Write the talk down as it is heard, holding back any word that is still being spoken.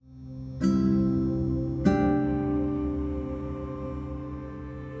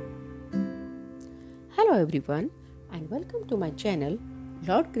Hello everyone and welcome to my channel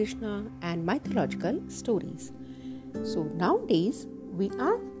Lord Krishna and Mythological Stories. So nowadays we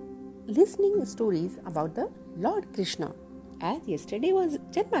are listening stories about the Lord Krishna, as yesterday was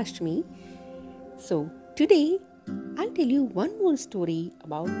Janmashtami. So today I'll tell you one more story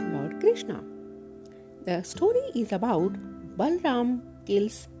about Lord Krishna. The story is about Balram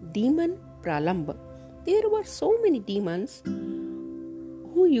kills demon Pralamba. There were so many demons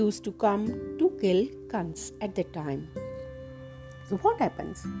who used to come to kill Kans at that time. So what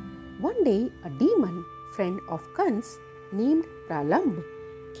happens? One day a demon friend of Kans named Pralamb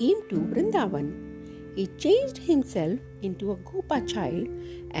came to Vrindavan. He changed himself into a Gopa child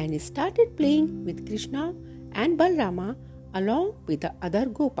and started playing with Krishna and Balrama along with the other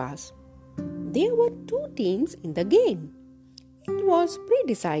Gopas. There were two teams in the game. It was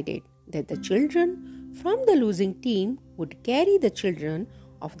pre-decided that the children from the losing team would carry the children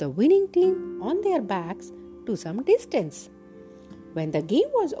of the winning team on their backs to some distance. When the game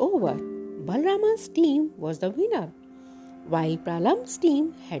was over, Balrama's team was the winner, while Pralamb's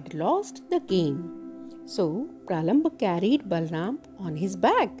team had lost the game. So Pralamb carried Balram on his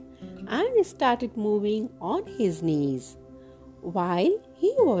back and started moving on his knees. While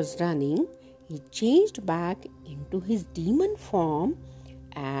he was running, he changed back into his demon form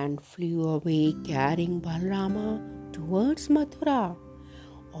and flew away carrying Balrama towards Mathura.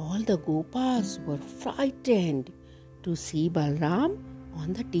 All the Gopas were frightened to see Balram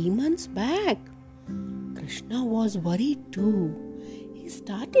on the demon's back. Krishna was worried too. He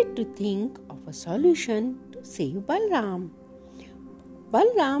started to think of a solution to save Balram.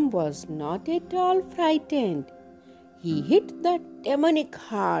 Balram was not at all frightened. He hit the demonic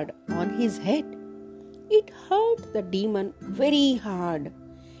hard on his head. It hurt the demon very hard,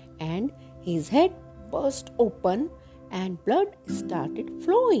 and his head burst open and blood started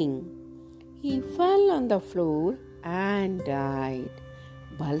flowing. He fell on the floor and died.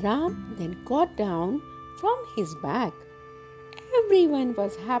 Balram then got down from his back. Everyone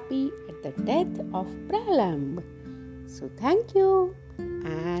was happy at the death of Pralamb. So thank you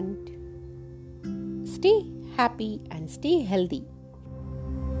and stay happy and stay healthy.